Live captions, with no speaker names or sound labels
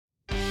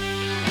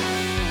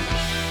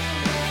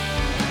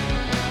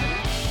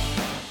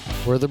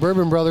We're the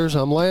Bourbon Brothers.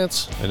 I'm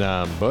Lance. And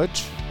I'm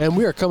Butch. And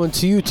we are coming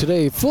to you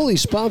today fully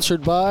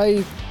sponsored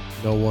by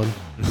no one.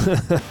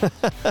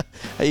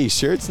 Are you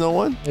sure it's no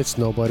one? It's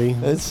nobody.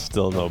 It's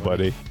still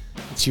nobody.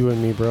 It's you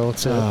and me, bro.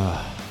 It's it.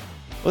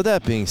 With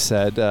that being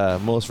said,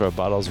 most of our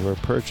bottles were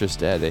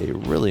purchased at a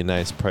really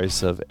nice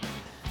price of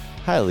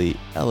highly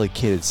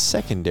allocated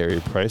secondary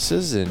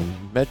prices in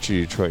Metro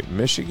Detroit,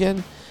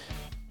 Michigan.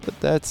 But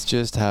that's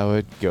just how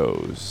it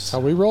goes. That's how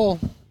we roll.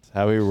 That's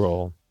how we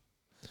roll.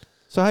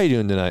 So how you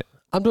doing tonight?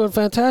 I'm doing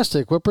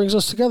fantastic. What brings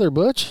us together,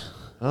 Butch?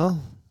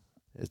 Well,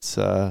 it's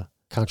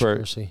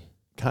controversy.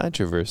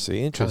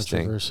 Controversy.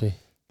 Interesting.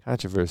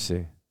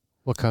 Controversy.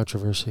 What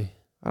controversy?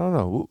 I don't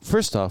know.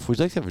 First off, would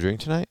you like to have a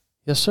drink tonight?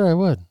 Yes, sir, I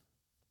would.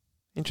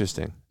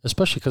 Interesting.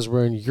 Especially because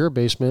we're in your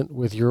basement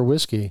with your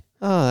whiskey.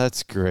 Oh,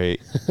 that's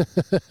great.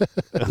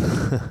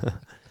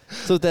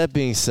 So with that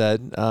being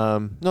said,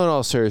 no, in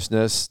all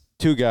seriousness,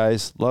 two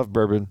guys, love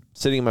bourbon,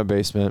 sitting in my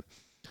basement.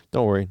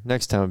 Don't worry,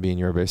 next time I'll be in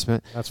your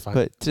basement. That's fine.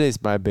 But today's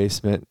my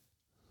basement.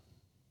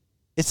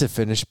 It's a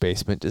finished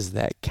basement. Does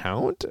that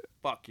count?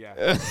 Fuck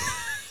yeah.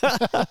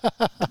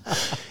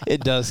 It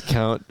does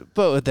count.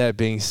 But with that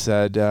being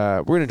said,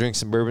 we're going to drink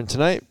some bourbon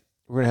tonight.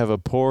 We're going to have a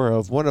pour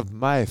of one of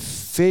my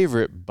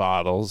favorite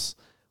bottles.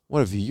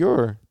 One of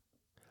your...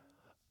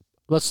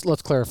 Let's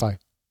clarify.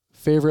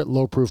 Favorite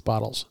low-proof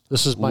bottles.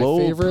 This is my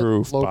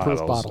favorite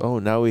low-proof bottle. Oh,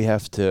 now we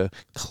have to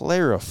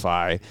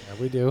clarify.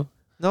 Yeah, we do.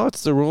 No,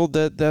 it's the world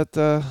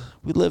that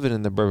we live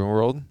in the bourbon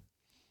world.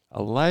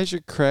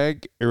 Elijah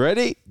Craig, you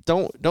ready?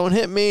 Don't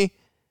hit me.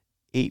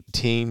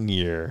 18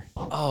 year.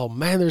 Oh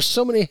man, there's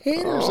so many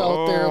haters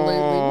out there lately.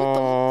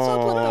 What's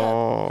up with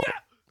that?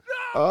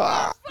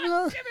 Give me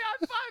a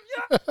high five,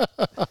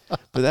 yeah.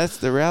 But that's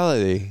the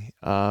reality.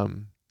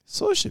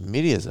 Social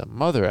media is a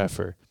mother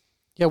effer.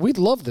 Yeah, we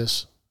love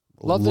this.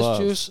 Love this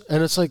juice.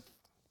 And it's like,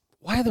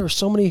 why are there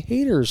so many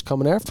haters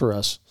coming after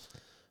us?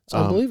 It's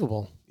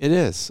unbelievable. It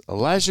is.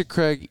 Elijah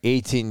Craig,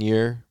 18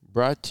 year,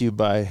 brought to you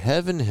by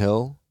Heaven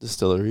Hill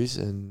Distilleries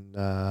in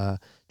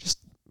just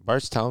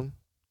Bardstown,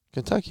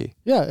 Kentucky.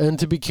 Yeah, and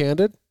to be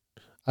candid,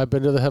 I've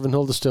been to the Heaven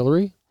Hill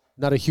Distillery.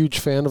 Not a huge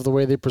fan of the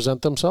way they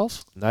present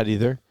themselves. Not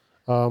either.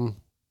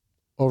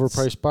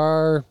 Overpriced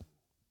bar.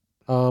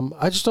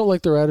 I just don't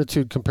like their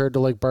attitude compared to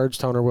like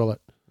Bardstown or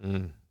Willett.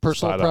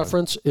 Personal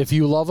preference. If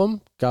you love them,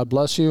 God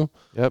bless you.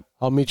 Yep.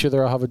 I'll meet you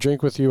there. I'll have a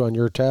drink with you on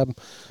your tab.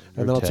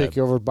 And then I'll take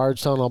you over to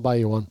Bardstown. I'll buy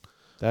you one.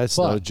 That's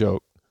no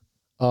joke.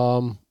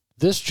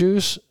 This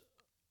juice,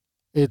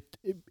 it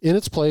in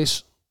its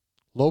place,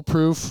 low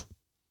proof,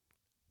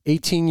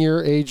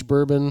 18-year aged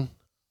bourbon.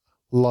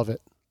 Love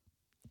it.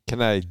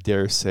 Can I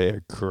dare say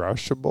a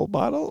crushable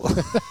bottle?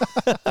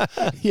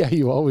 Yeah,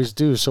 you always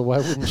do. So why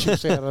wouldn't you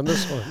say it on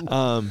this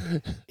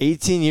one?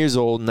 18 years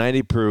old,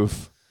 90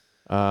 proof.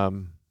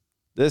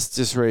 This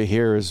just right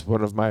here is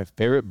one of my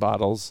favorite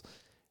bottles.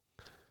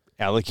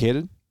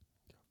 Allocated.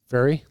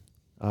 Very.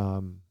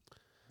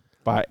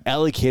 By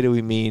allocated,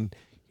 we mean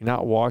you're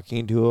not walking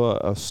into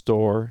a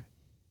store,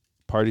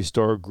 party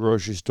store,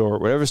 grocery store,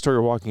 whatever store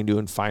you're walking into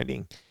and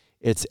finding.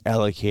 It's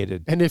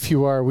allocated. And if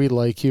you are, we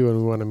like you and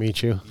we want to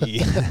meet you.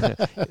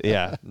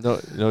 Yeah,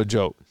 no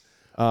joke.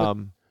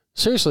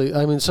 Seriously,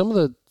 I mean, some of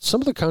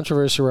the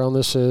controversy around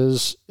this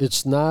is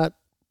it's not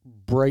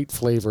bright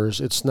flavors.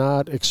 It's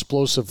not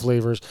explosive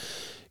flavors.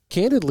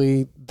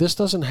 Candidly, this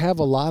doesn't have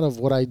a lot of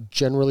what I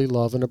generally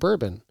love in a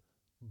bourbon.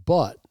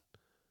 But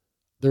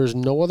there's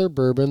no other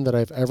bourbon that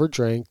I've ever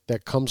drank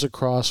that comes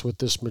across with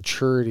this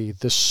maturity,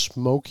 this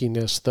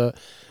smokiness, the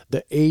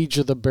age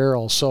of the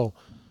barrel. So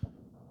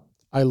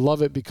I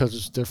love it because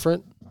it's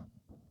different.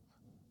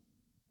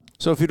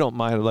 So if you don't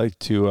mind, I'd like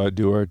to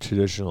do our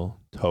traditional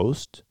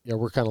toast. Yeah,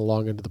 we're kind of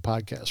long into the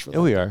podcast. For that.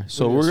 Yeah, we are.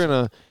 So we're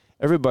going to,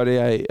 everybody,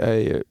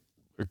 I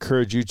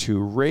encourage you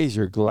to raise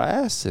your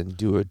glass and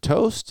do a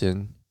toast.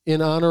 And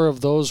in honor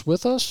of those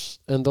with us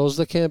and those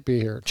that can't be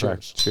here.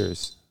 Cheers.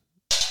 Cheers.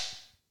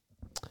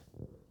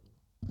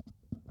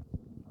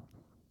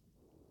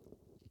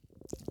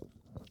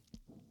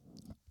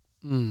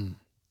 I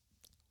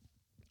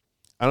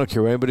don't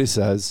care what anybody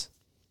says.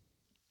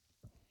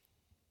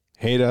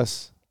 Hate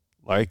us,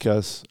 like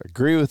us,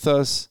 agree with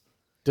us,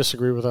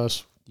 disagree with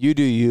us. You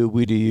do you,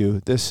 we do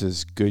you. This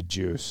is good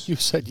juice. You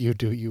said you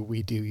do you,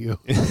 we do you.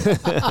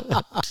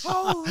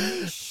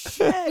 Holy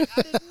shit! I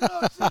didn't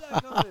know see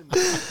that coming.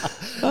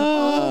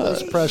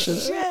 That's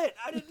precious. Shit!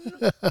 I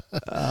didn't know.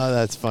 Oh,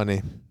 that's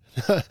funny.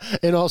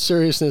 In all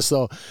seriousness,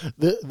 though,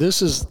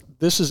 this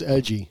is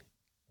edgy.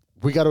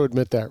 We got to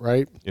admit that,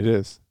 right? It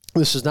is.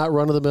 This is not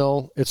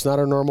run-of-the-mill. It's not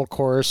a normal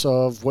course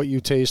of what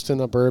you taste in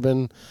a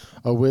bourbon,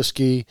 a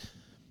whiskey.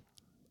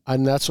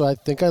 And that's why I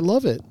think I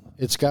love it.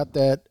 It's got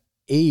that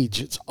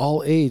age. It's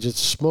all age. It's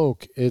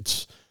smoke.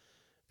 It's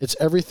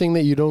everything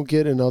that you don't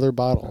get in other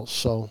bottles.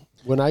 So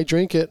when I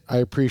drink it, I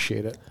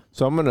appreciate it.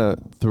 So I'm going to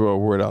throw a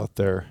word out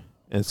there,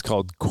 and it's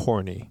called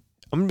corny.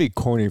 I'm going to be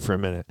corny for a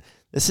minute.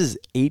 This is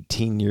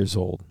 18 years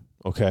old,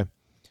 okay?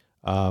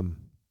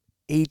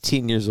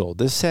 18 years old.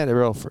 This sat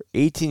around for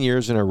 18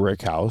 years in a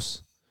rick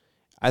house.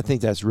 I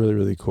think that's really,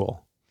 really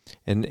cool.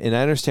 And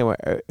I understand why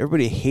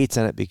everybody hates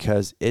on it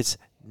because it's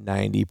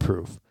 90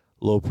 proof,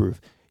 low proof.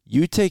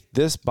 You take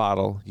this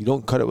bottle, you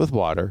don't cut it with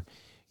water,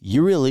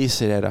 you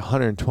release it at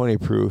 120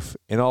 proof,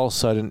 and all of a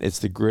sudden it's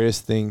the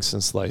greatest thing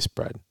since sliced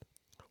bread.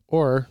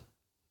 Or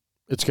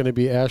it's going to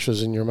be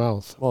ashes in your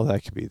mouth. Well,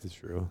 that could be the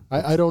true.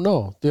 I don't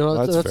know. You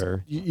know, that's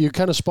fair. You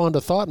kind of spawned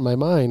a thought in my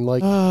mind,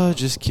 like,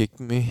 just kick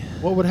me.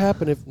 What would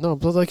happen if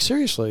but like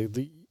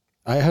seriously,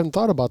 I hadn't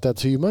thought about that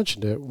till you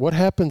mentioned it. What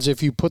happens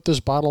if you put this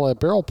bottle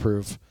at barrel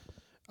proof?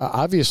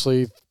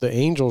 Obviously, the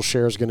Angel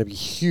share is going to be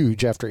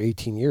huge after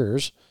 18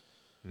 years.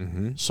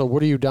 Mm-hmm. So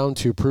what are you down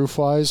to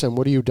proof-wise, and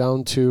what are you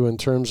down to in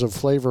terms of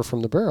flavor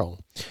from the barrel?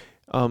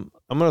 I'm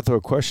going to throw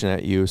a question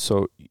at you.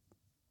 So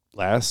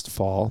last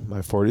fall, my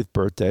 40th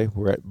birthday,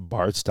 we're at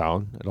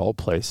Bardstown at all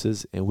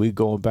places, and we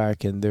go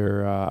back in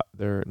their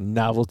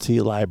novelty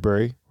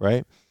library,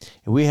 right?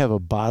 And we have a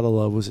bottle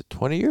of, was it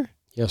 20 year?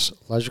 Yes,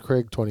 Elijah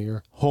Craig 20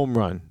 year. Home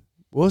Run.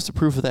 What was the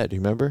proof of that? Do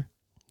you remember?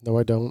 No,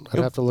 I don't. I'd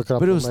have to look it up.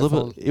 But it on was my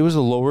phone. it was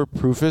a lower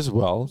proof as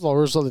well. Lower,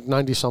 it was like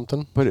 90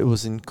 something. But it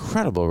was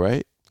incredible, right?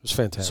 It was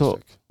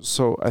fantastic.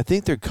 So I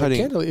think they're cutting.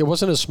 It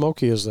wasn't as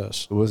smoky as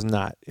this. It was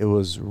not. It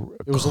was a a little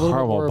bit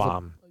caramel more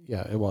bomb.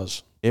 Yeah, it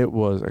was. It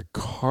was a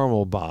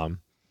caramel bomb.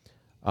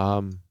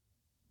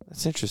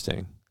 That's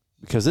interesting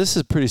because this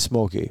is pretty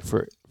smoky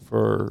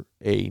for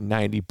a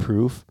 90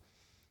 proof.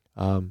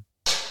 I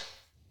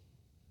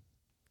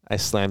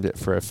slammed it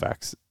for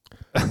effects.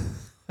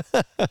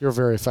 You're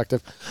very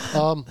effective.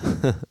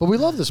 But we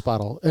love this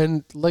bottle,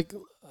 and like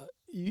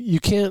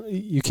you can't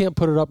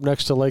put it up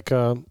next to like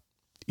a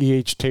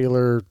E.H.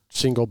 Taylor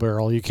single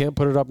barrel. You can't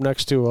put it up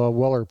next to a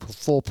Weller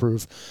full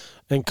proof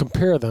and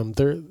compare them.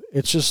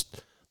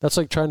 That's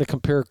like trying to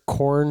compare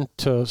corn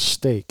to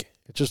steak.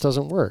 It just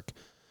doesn't work.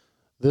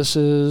 This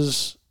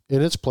is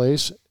in its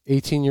place.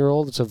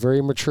 18-year-old. It's a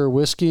very mature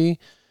whiskey.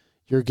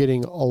 You're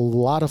getting a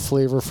lot of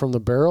flavor from the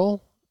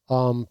barrel,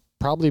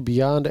 probably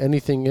beyond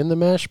anything in the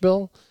mash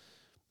bill.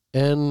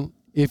 And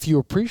if you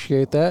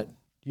appreciate that,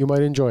 you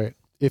might enjoy it.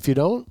 If you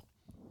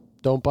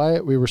don't buy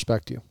it. We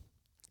respect you.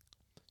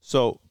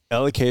 So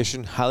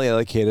allocation, highly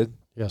allocated.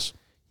 Yes.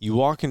 You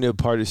walk into a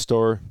party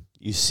store,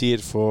 you see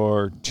it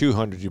for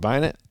 $200. You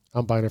buying it?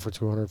 I'm buying it for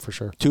 $200 for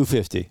sure.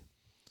 $250.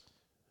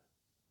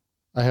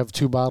 I have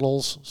 2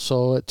 bottles,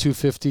 so at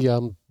 $250,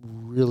 I'm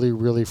really,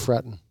 really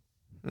fretting.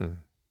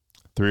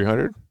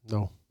 $300?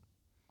 No.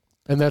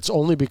 And that's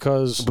only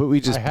because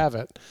I have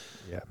it.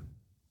 Yeah.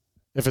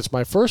 If it's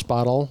my first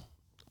bottle,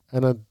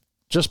 and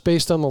just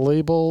based on the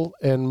label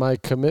and my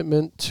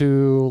commitment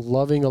to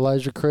loving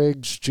Elijah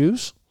Craig's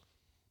juice,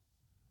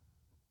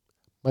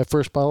 my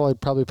first bottle,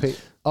 I'd probably pay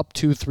up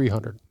to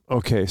 $300.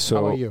 Okay, so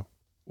how about you?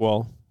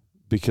 Well,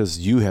 because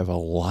you have a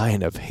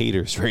line of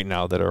haters right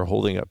now that are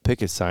holding up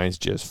picket signs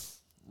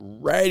just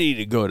ready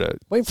to go to.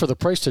 Waiting for the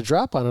price to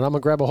drop on it. I'm going to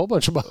grab a whole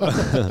bunch of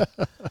bottles.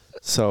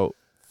 So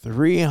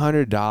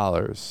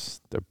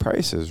 $300. The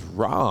price is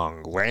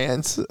wrong,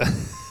 Lance.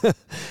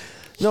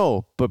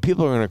 No, but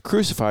people are going to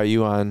crucify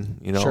you on,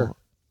 Sure.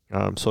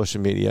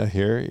 Social media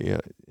here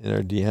in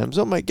our DMs.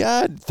 Oh my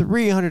God,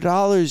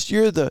 $300.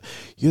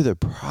 You're the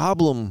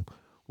problem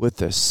with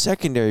the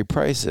secondary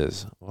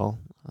prices. Well,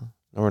 no,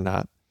 we're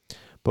not.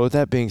 But with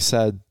that being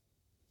said,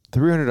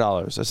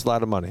 $300. That's a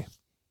lot of money.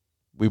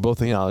 We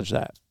both acknowledge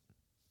that.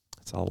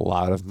 It's a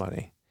lot of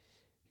money.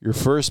 Your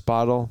first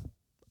bottle,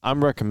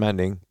 I'm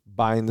recommending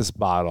buying this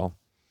bottle.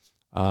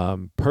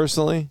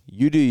 Personally,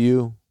 you do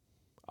you.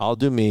 I'll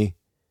do me.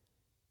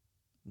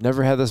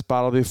 Never had this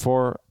bottle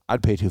before.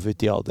 I'd pay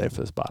 $250 all day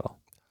for this bottle.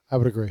 I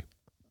would agree.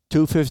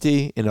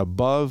 $250 and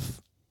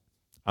above,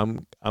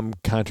 I'm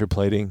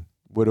contemplating.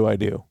 What do I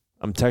do?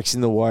 I'm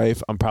texting the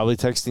wife. I'm probably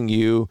texting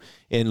you,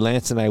 and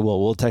Lance and I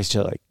we'll text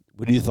you like,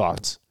 what are your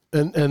thoughts?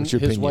 And his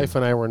opinion? wife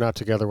and I were not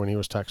together when he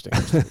was texting.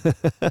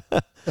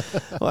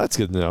 Well, that's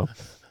good to know.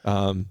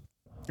 And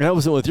I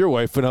wasn't with your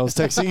wife when I was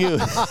texting you.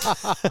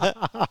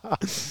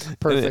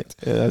 Perfect.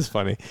 Yeah, that's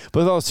funny. But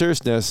with all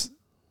seriousness,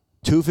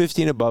 $250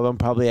 and above, I'm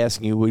probably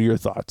asking you what are your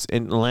thoughts.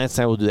 And Lance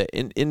and I will do that.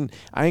 And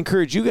I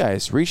encourage you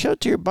guys, reach out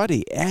to your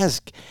buddy.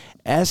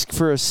 Ask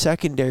for a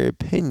secondary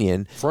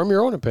opinion. From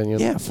your own opinion.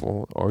 Yeah,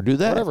 or do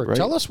that. Whatever. Right?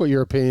 Tell us what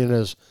your opinion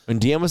is. And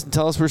DM us and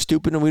tell us we're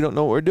stupid and we don't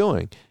know what we're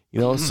doing.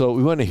 So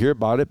we want to hear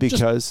about it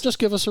because... Just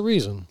give us a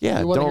reason. Yeah.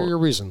 We want to hear your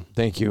reason.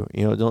 Thank you.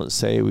 Don't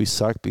say we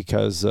suck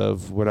because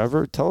of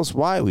whatever. Tell us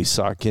why we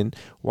suck and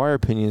why our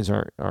opinions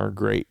aren't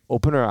great.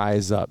 Open our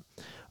eyes up.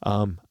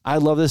 I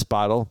love this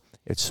bottle.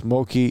 It's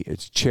smoky.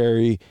 It's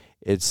cherry.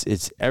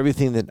 It's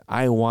everything that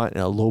I want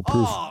in a low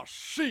proof. Oh,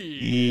 shit.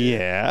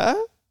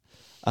 Yeah.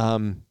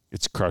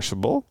 It's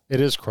crushable. It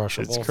is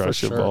crushable. It's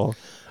crushable. For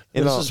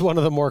sure. This is one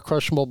of the more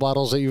crushable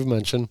bottles that you've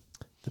mentioned.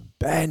 The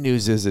bad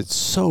news is it's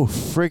so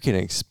freaking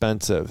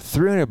expensive.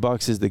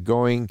 $300 is the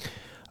going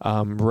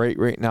rate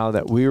right now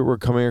that we were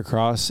coming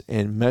across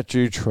in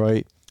Metro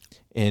Detroit,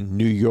 in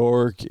New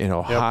York, in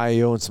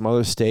Ohio, and some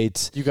other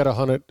states. You got to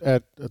hunt it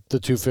at the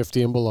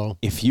 $250 and below.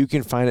 If you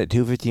can find it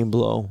 $250 and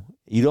below,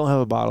 you don't have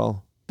a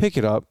bottle, pick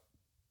it up.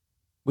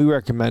 We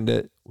recommend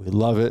it. We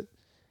love it.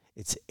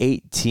 It's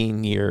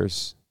 18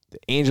 years. The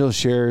Angel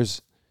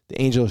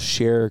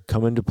share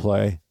come into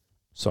play.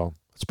 So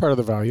It's part of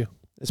the value.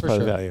 it's For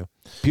part of sure. the value.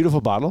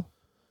 Beautiful bottle.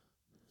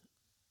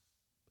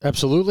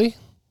 Absolutely.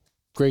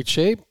 Great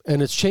shape.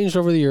 And it's changed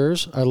over the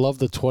years. I love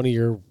the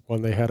 20-year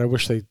one they had. I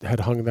wish they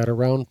had hung that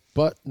around.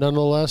 But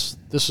nonetheless,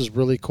 this is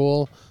really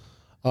cool.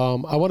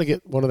 I want to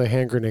get one of the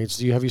hand grenades.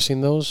 Have you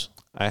seen those?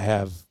 I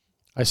have.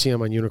 I see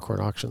them on Unicorn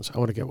Auctions. I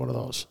want to get one of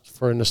those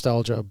for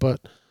nostalgia.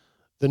 But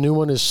the new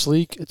one is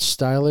sleek. It's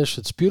stylish.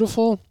 It's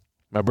beautiful.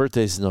 My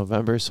birthday's in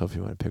November, so if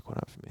you want to pick one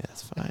up for me,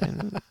 that's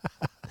fine.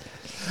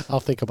 I'll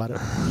think about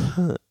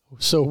it.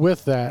 So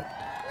with that,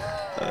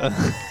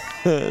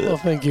 well,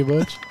 thank you,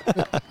 Butch.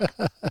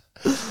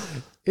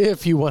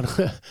 If you want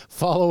to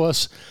follow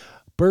us,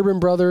 Bourbon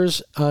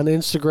Brothers on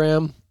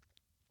Instagram.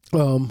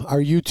 Our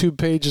YouTube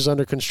page is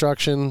under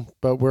construction,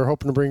 but we're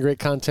hoping to bring great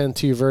content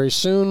to you very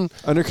soon.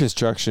 Under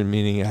construction,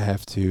 meaning I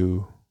have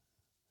to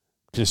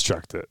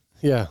construct it.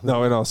 Yeah.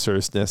 No, in all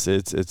seriousness,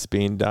 it's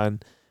being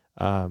done.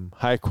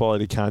 High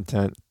quality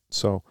content.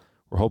 So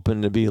we're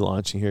hoping to be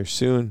launching here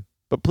soon.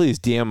 But please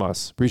DM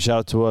us, reach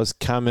out to us,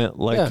 comment,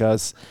 like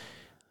us,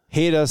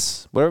 hate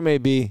us, whatever it may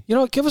be. You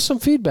know, give us some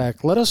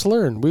feedback. Let us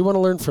learn. We want to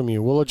learn from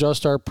you. We'll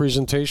adjust our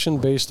presentation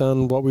based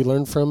on what we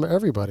learn from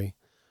everybody.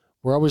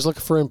 We're always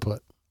looking for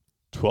input.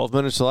 12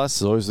 minutes or less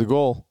is always the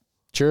goal.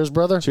 Cheers,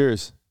 brother.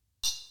 Cheers.